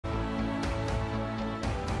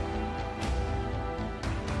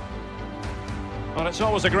Well, it's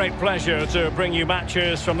always a great pleasure to bring you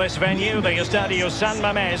matches from this venue, the Estadio San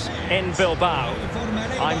Mames in Bilbao.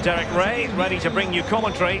 I'm Derek Ray, ready to bring you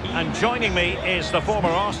commentary, and joining me is the former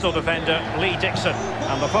Arsenal defender, Lee Dixon.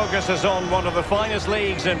 And the focus is on one of the finest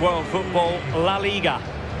leagues in world football, La Liga.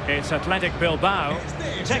 It's Athletic Bilbao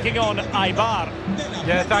taking on Eibar.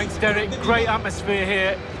 Yeah, thanks, Derek. Great atmosphere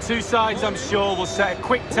here. Two sides, I'm sure, will set a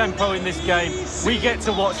quick tempo in this game. We get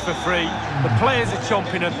to watch for free. The players are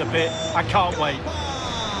chomping at the bit. I can't wait.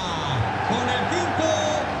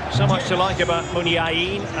 So much to like about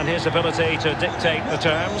Muniain and his ability to dictate the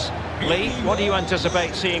terms. Lee, what do you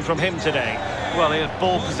anticipate seeing from him today? Well, his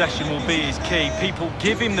ball possession will be his key. People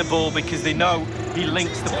give him the ball because they know he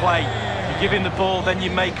links the play. You give him the ball, then you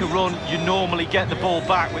make a run, you normally get the ball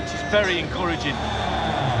back, which is very encouraging.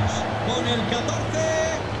 Con el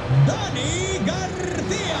 14, Dani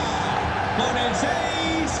García. Con el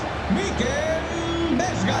 6, Mikel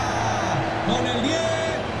Vesga. Con el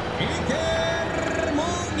 10, Iker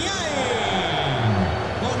Muniain.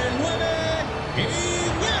 Con el 9,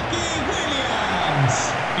 Iñaki Williams.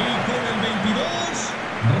 Y con el 22,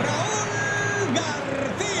 Raúl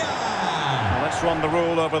García. Well, let's run the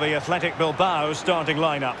rule over the Athletic Bilbao starting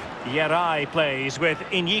lineup. Yeray plays with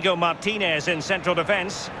Íñigo Martínez in central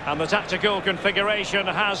defence, and the tactical configuration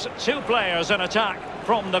has two players in attack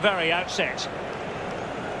from the very outset.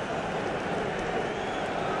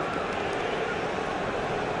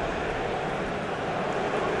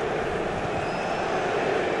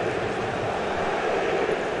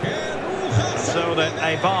 So the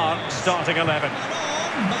Eibar starting 11.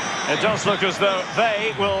 It does look as though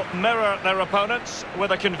they will mirror their opponents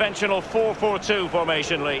with a conventional 4-4-2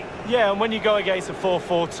 formation, Lee. Yeah, and when you go against a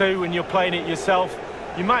 4-4-2 and you're playing it yourself,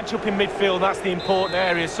 you match up in midfield, that's the important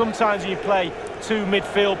area. Sometimes you play two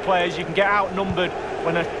midfield players, you can get outnumbered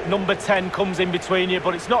when a number 10 comes in between you,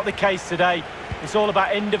 but it's not the case today. It's all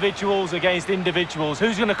about individuals against individuals.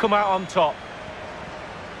 Who's going to come out on top?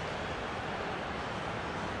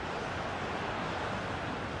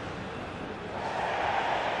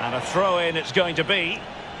 And a throw-in it's going to be.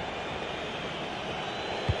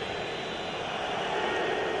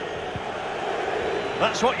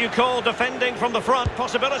 That's what you call defending from the front.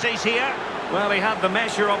 Possibilities here. Well, he had the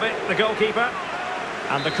measure of it, the goalkeeper.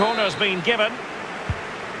 And the corner's been given.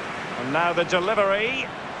 And now the delivery.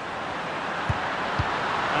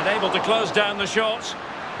 And able to close down the shot.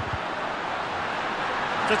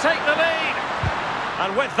 To take the lead.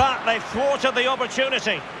 And with that, they've thwarted the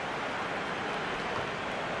opportunity.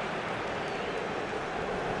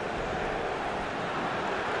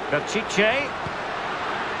 Berchiche.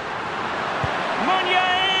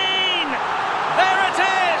 Muniain! There it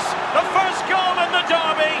is! The first goal in the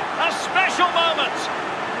derby, a special moment.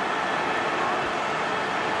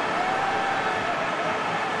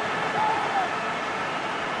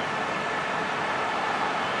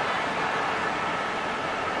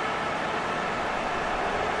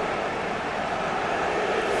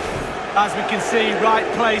 As we can see, right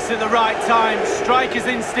place at the right time. Striker's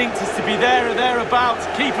instinct is to be there or thereabouts.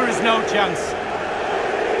 Keeper has no chance.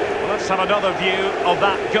 Well, let's have another view of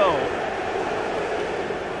that goal.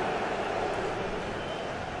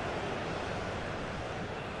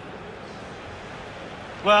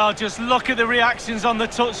 Well, just look at the reactions on the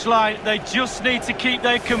touchline. They just need to keep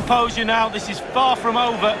their composure now. This is far from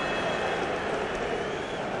over.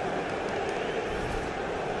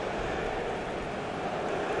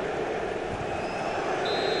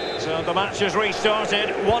 So the match has restarted,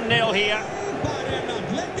 1-0 here. Para el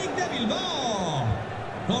Athletic de Bilbao.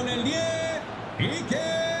 Con el 10,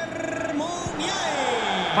 Iker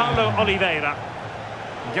Muniain. Paulo Oliveira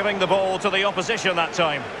giving the ball to the opposition that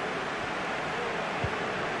time.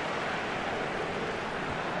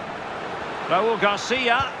 Raúl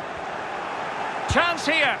García. Chance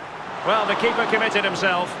here. Well, the keeper committed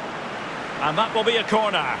himself. And that will be a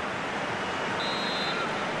corner.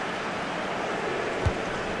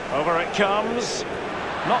 Over it comes.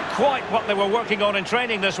 Not quite what they were working on in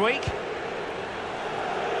training this week.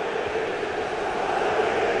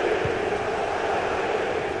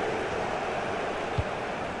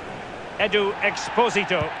 Edu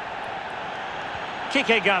Exposito.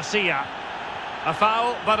 Kike Garcia. A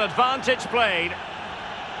foul, but advantage played.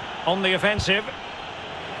 On the offensive.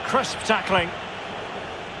 Crisp tackling.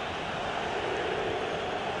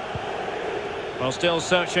 Well, still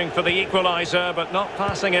searching for the equaliser, but not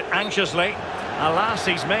passing it anxiously. Alas,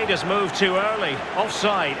 he's made his move too early.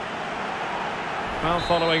 Offside. Well,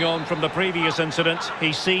 following on from the previous incident,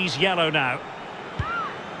 he sees yellow now.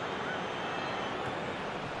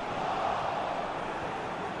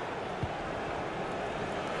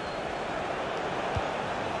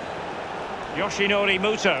 Yoshinori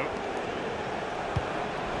Muto.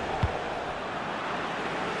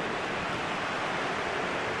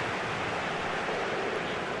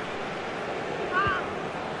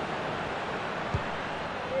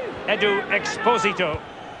 Edu Exposito.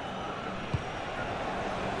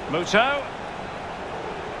 Muto.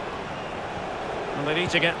 Well, they need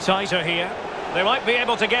to get tighter here. They might be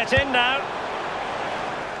able to get in now.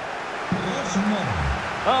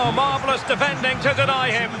 Oh, marvellous defending to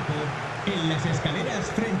deny him. En las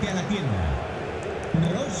escaleras frente a la tienda.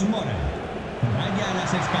 Rosmora. Vaya a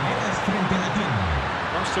las escaleras frente a la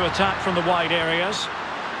tienda. Wants to attack from the wide areas.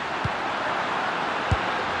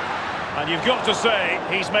 And you've got to say,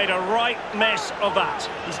 he's made a right mess of that.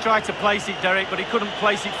 He's tried to place it, Derek, but he couldn't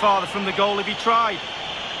place it farther from the goal if he tried.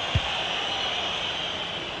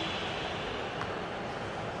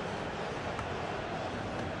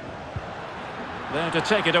 There to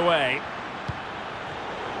take it away.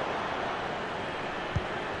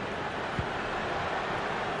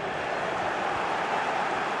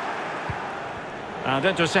 And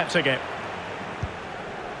intercepting it.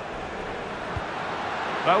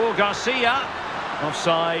 Raul Garcia.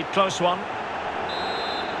 Offside, close one.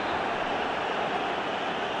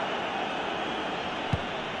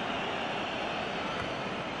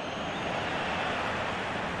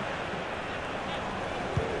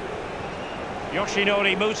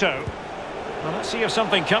 Yoshinori Muto. Well, let's see if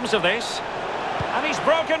something comes of this. And he's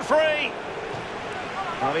broken free.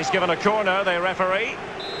 Well, he's given a corner, the referee.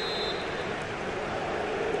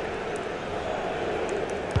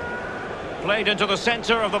 Played into the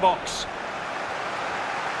centre of the box.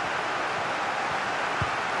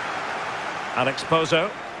 Alex Pozo.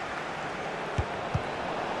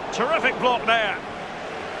 Terrific block there.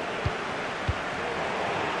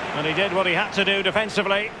 And he did what he had to do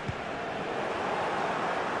defensively.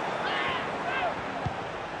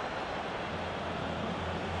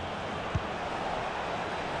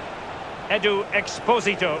 Edu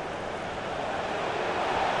Exposito.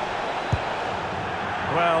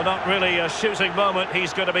 Well, not really a shooting moment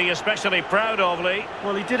he's going to be especially proud of, Lee.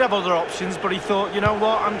 Well, he did have other options, but he thought, you know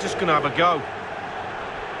what, I'm just going to have a go.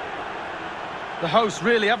 The hosts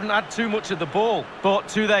really haven't had too much of the ball, but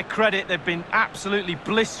to their credit, they've been absolutely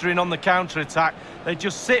blistering on the counter-attack. They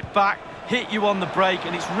just sit back, hit you on the break,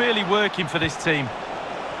 and it's really working for this team.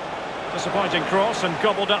 Disappointing cross and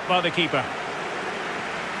gobbled up by the keeper.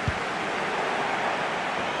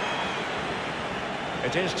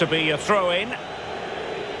 It is to be a throw-in.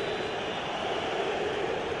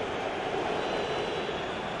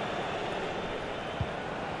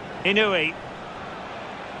 Inui.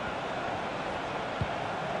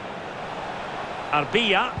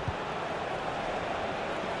 Arbia.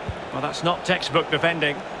 Well, that's not textbook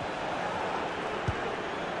defending.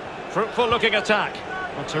 Fruitful looking attack.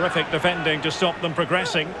 Well, terrific defending to stop them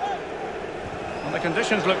progressing. And the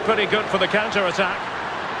conditions look pretty good for the counter-attack.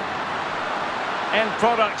 End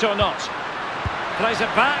product or not. Plays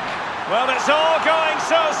it back. Well, it's all going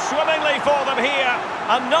so swimmingly for them here.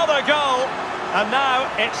 Another goal. And now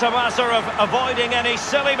it's a matter of avoiding any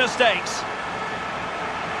silly mistakes.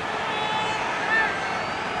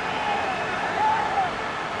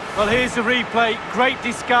 Well, here's the replay. Great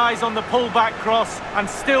disguise on the pull-back cross, and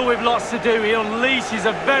still with lots to do. He unleashes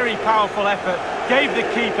a very powerful effort. Gave the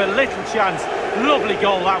keeper little chance. Lovely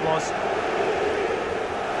goal that was.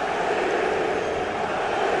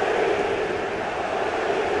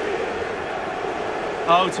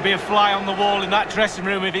 Oh, to be a fly on the wall in that dressing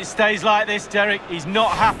room if it stays like this, Derek. He's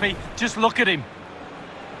not happy. Just look at him.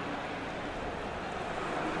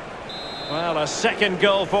 Well, a second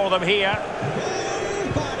goal for them here.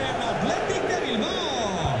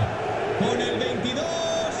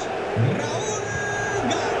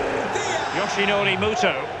 Yoshinori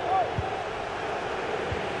Muto.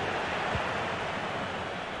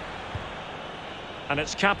 And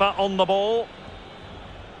it's Kappa on the ball.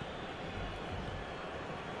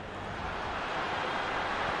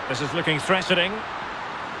 This is looking threatening.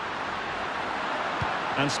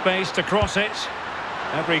 And space to cross it.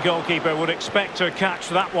 Every goalkeeper would expect to catch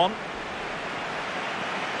that one.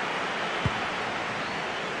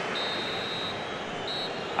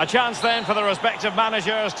 A chance then for the respective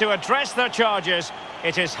managers to address their charges.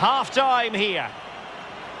 It is half-time here.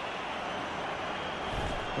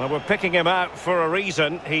 Well, we're picking him out for a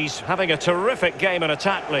reason. He's having a terrific game in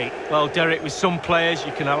attack, Lee. Well, Derek, with some players,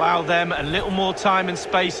 you can allow them a little more time and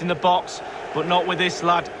space in the box, but not with this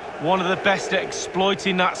lad. One of the best at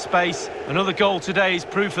exploiting that space. Another goal today is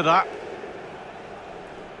proof of that.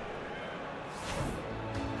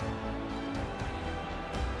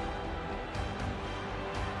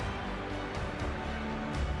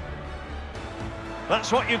 That's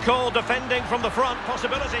what you call defending from the front.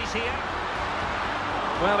 Possibilities here.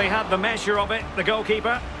 Well, he had the measure of it, the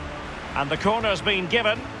goalkeeper. And the corner's been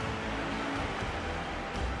given.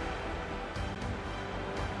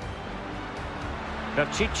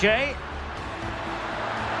 Berchiche.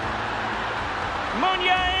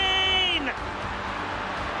 Muniain!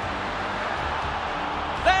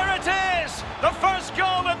 There it is! The first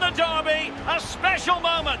goal in the derby. A special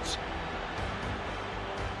moment.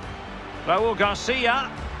 Raul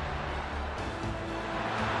Garcia.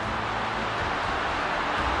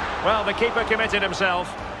 Well, the keeper committed himself.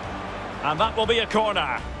 And that will be a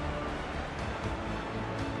corner.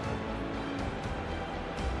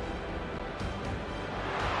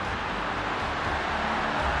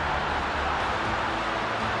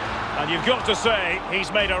 And you've got to say,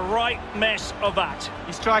 he's made a right mess of that.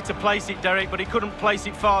 He's tried to place it, Derek, but he couldn't place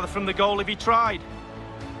it farther from the goal if he tried.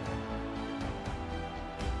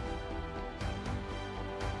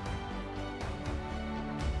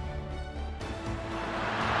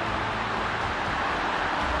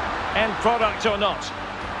 End product or not.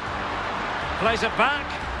 Plays it back.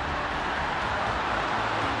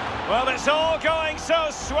 Well, it's all going so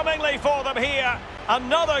swimmingly for them here.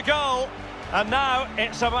 Another goal. And now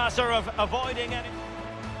it's a matter of avoiding any...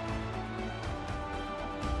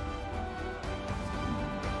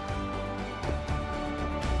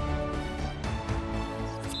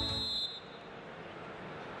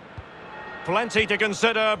 Plenty to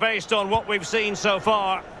consider based on what we've seen so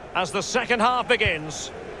far as the second half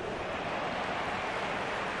begins.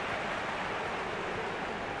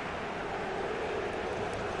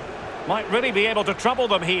 Might really be able to trouble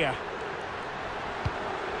them here.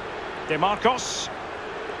 DeMarcos.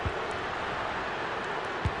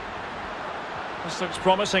 This looks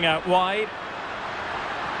promising out wide.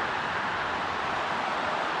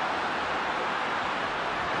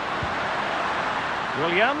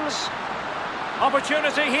 Williams.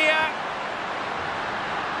 Opportunity here.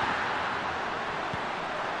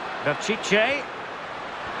 Berchiche.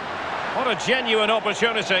 What a genuine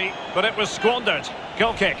opportunity, but it was squandered.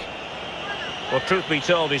 Goal kick. Well, truth be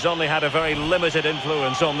told, he's only had a very limited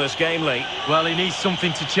influence on this game, Lee. Well, he needs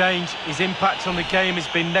something to change. His impact on the game has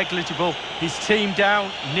been negligible. His team down,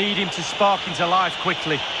 need him to spark into life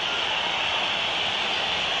quickly.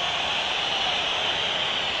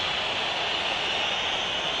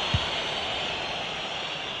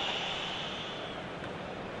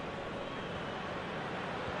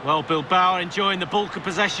 Well, Bilbao are enjoying the bulk of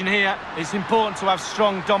possession here. It's important to have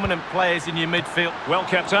strong, dominant players in your midfield. Well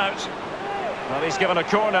kept out. Well, he's given a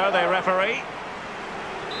corner, the referee.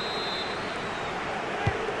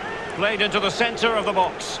 Played into the centre of the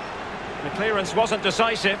box. The clearance wasn't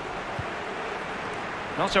decisive.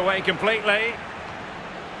 Not away completely.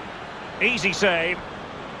 Easy save.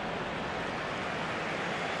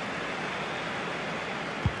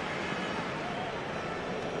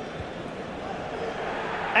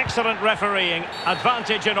 Excellent refereeing.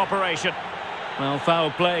 Advantage in operation. Well,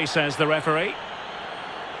 foul play, says the referee.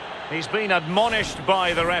 He's been admonished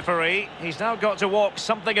by the referee. He's now got to walk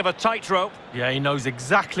something of a tightrope. Yeah, he knows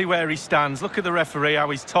exactly where he stands. Look at the referee, how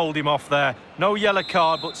he's told him off there. No yellow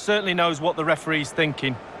card, but certainly knows what the referee's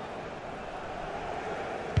thinking.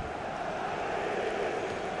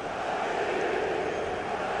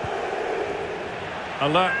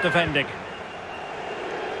 Alert defending.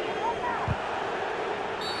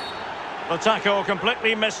 The tackle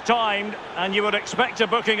completely mistimed, and you would expect a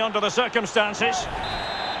booking under the circumstances.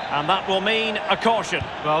 And that will mean a caution.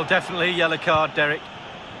 Well, definitely a yellow card, Derek.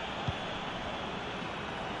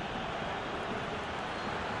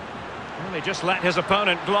 Well, he just let his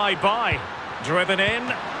opponent glide by. Driven in.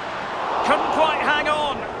 Couldn't quite hang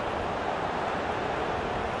on.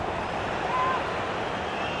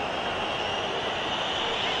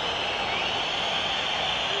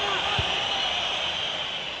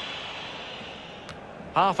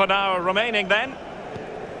 Half an hour remaining then.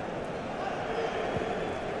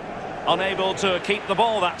 Unable to keep the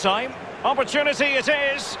ball that time. Opportunity it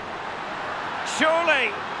is. Surely.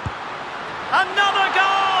 Another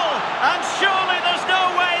goal! And surely there's no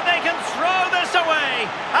way they can throw this away.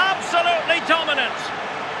 Absolutely dominant.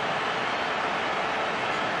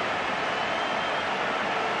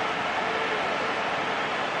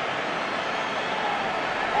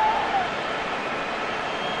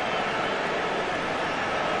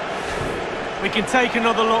 We can take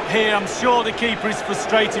another look here. I'm sure the keeper is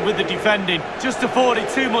frustrated with the defending. Just afforded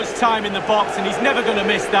too much time in the box, and he's never going to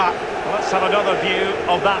miss that. Well, let's have another view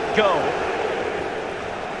of that goal.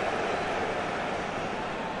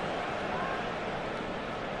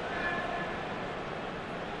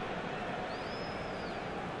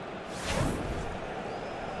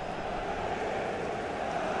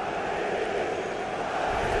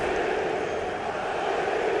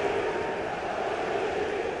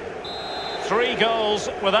 3 goals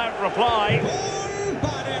without reply. Gol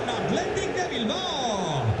para el Athletic de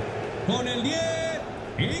Bilbao. Con el 10,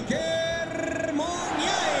 Iker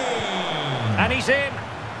Muniain. And he's in.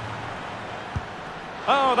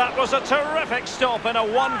 Oh, that was a terrific stop in a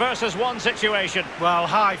 1-versus-1 situation. Well,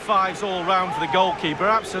 high fives all round for the goalkeeper.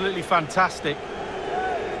 Absolutely fantastic.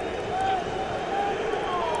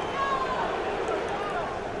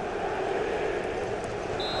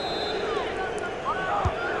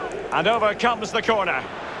 And over comes the corner.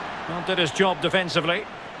 Well, did his job defensively.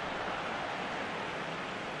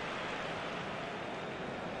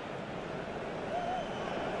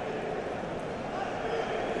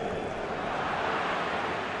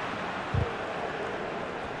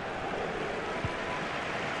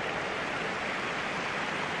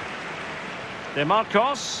 De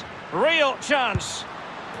Marcos, real chance.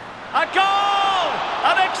 A goal!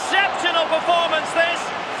 An exceptional performance this.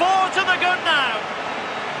 4 to the good now.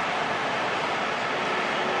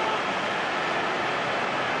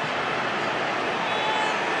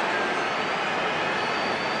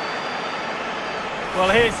 Well,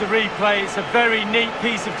 here's the replay. It's a very neat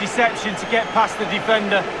piece of deception to get past the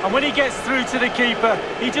defender. And when he gets through to the keeper,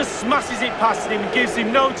 he just smashes it past him and gives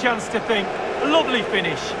him no chance to think. A lovely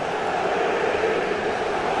finish.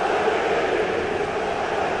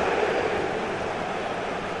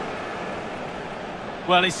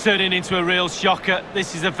 Well, it's turning into a real shocker.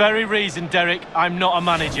 This is the very reason, Derek, I'm not a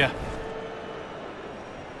manager.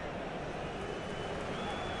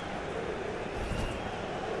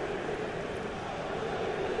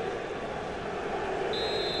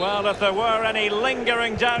 Well, if there were any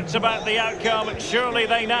lingering doubts about the outcome, surely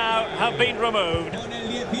they now have been removed. Con el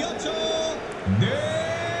 18, De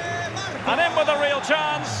Marcos. And in with a real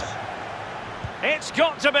chance. It's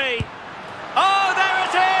got to be. Oh, there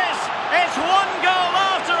it is! It's one goal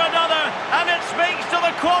after another, and it speaks to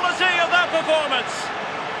the quality of that performance.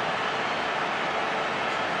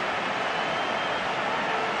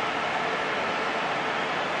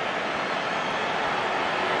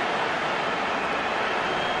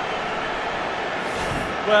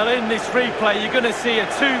 Well, in this replay, you're going to see a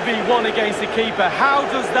 2v1 against the keeper. How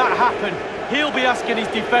does that happen? He'll be asking his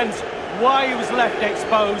defence why he was left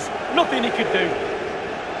exposed. Nothing he could do.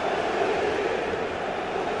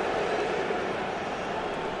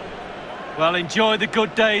 Well, enjoy the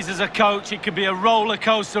good days as a coach. It can be a roller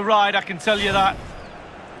coaster ride, I can tell you that.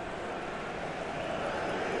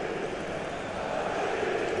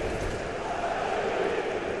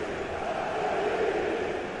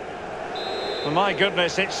 Well, my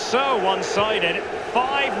goodness, it's so one-sided.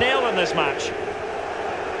 5-0 in this match.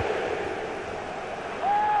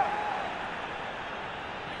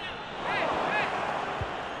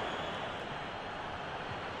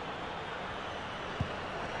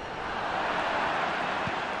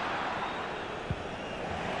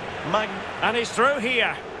 And he's through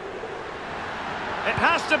here. It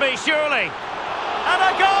has to be, surely. And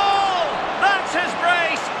a goal! That's his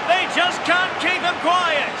brace. They just can't keep him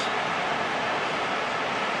quiet.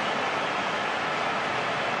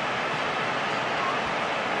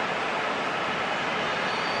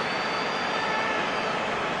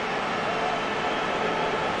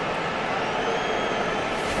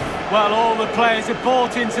 Well, all the players have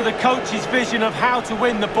bought into the coach's vision of how to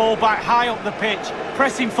win the ball back high up the pitch.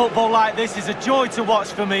 Pressing football like this is a joy to watch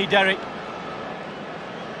for me, Derek.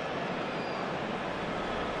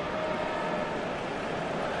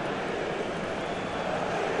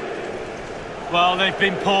 Well, they've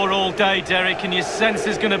been poor all day, Derek, and you sense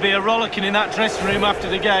there's going to be a rollicking in that dressing room after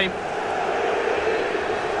the game.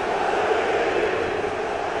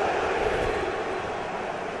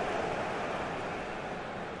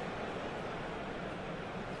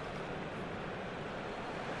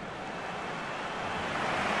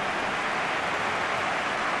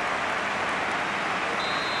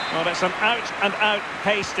 Well, it's an out-and-out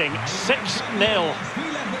pasting. 6-0.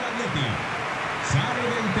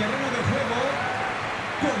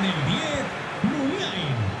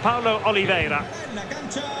 Paulo Oliveira.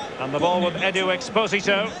 And the ball with Edu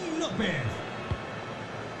Exposito.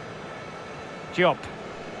 Diop.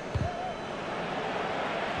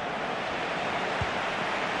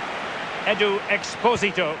 Edu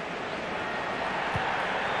Exposito.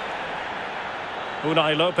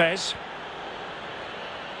 Unai Lopez.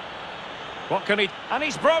 What can he... And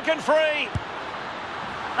he's broken free!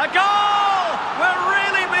 A goal! We're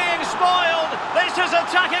really being spoiled! This is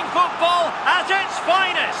attacking football at its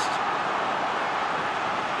finest!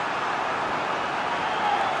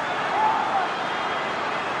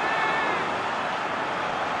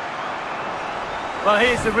 Well,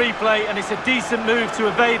 here's the replay, and it's a decent move to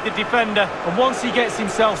evade the defender. And once he gets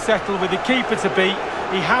himself settled with the keeper to beat,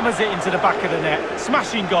 he hammers it into the back of the net.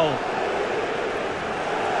 Smashing goal.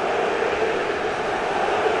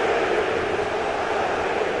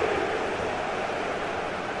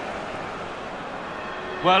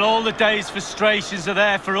 Well, all the day's frustrations are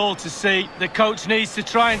there for all to see. The coach needs to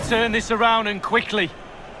try and turn this around, and quickly.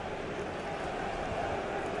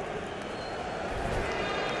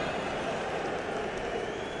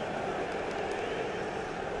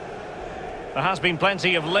 There has been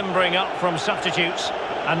plenty of limbering up from substitutes,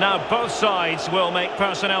 and now both sides will make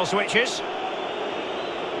personnel switches.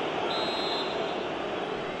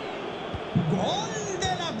 Gol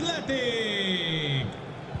del Athletic.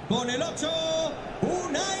 Con el 8,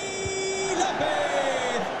 Unai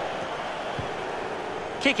López.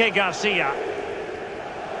 Kike Garcia.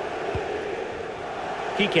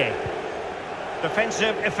 Kike.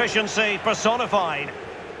 Defensive efficiency personified.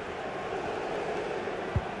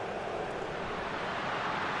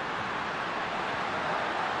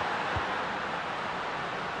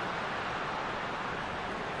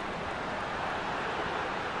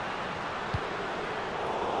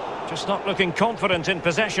 Just not looking confident in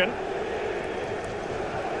possession.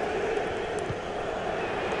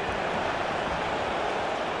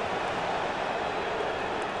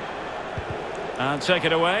 And take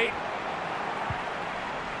it away.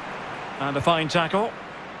 And a fine tackle.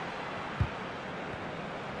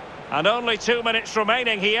 And only 2 minutes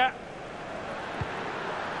remaining here.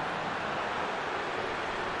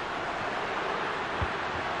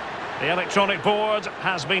 The electronic board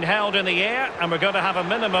has been held in the air, and we're going to have a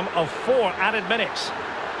minimum of 4 added minutes.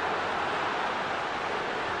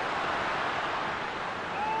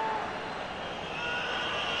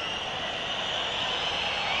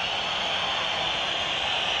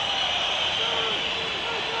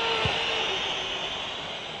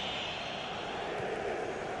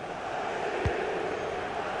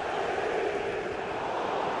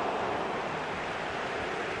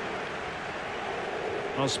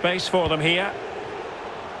 Well, space for them here.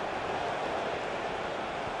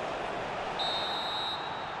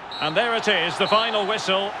 And there it is, the final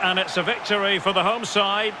whistle, and it's a victory for the home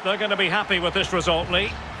side. They're going to be happy with this result,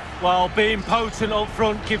 Lee. Well, being potent up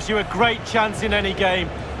front gives you a great chance in any game,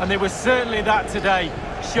 and they were certainly that today.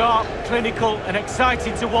 Sharp, clinical, and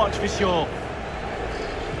exciting to watch for sure.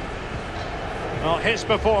 Well, his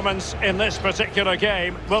performance in this particular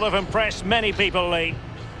game will have impressed many people, Lee.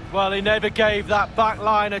 Well, he never gave that back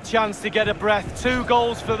line a chance to get a breath. 2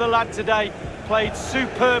 goals for the lad today. Played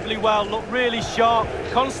superbly well, looked really sharp,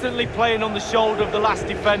 constantly playing on the shoulder of the last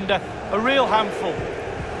defender. A real handful.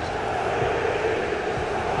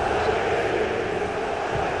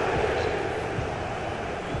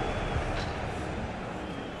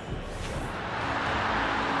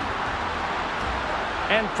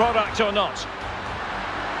 End product or not.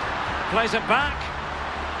 Plays it back.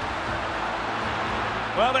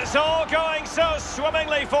 Well, it's all going so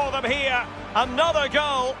swimmingly for them here. Another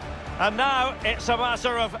goal. And now it's a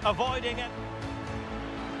matter of avoiding it.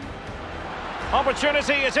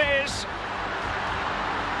 Opportunity it is.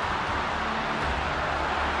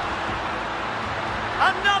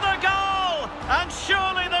 Another goal! And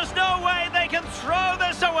surely there's no way they can throw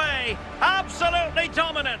this away. Absolutely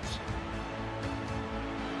dominant.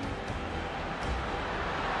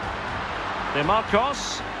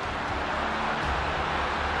 DeMarcos.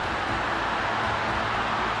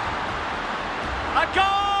 A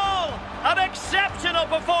goal! An exceptional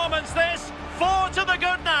performance this. 4 to the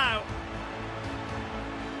good now.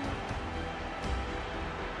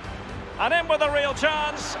 And in with a real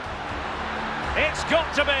chance. It's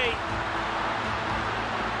got to be.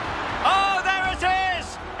 Oh, there it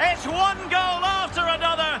is! It's one goal after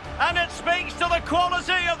another, and it speaks to the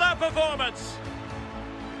quality of their performance.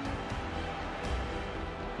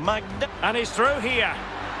 And he's through here.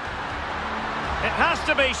 It has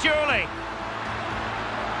to be, surely.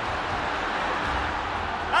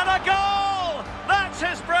 And a goal! That's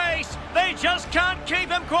his brace. They just can't keep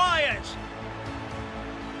him quiet.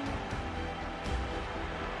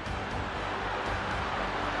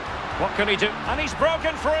 What can he do? And he's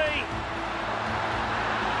broken free.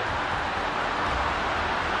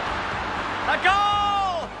 A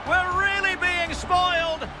goal! We're really being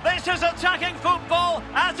spoiled. This is attacking football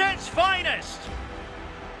at its finest.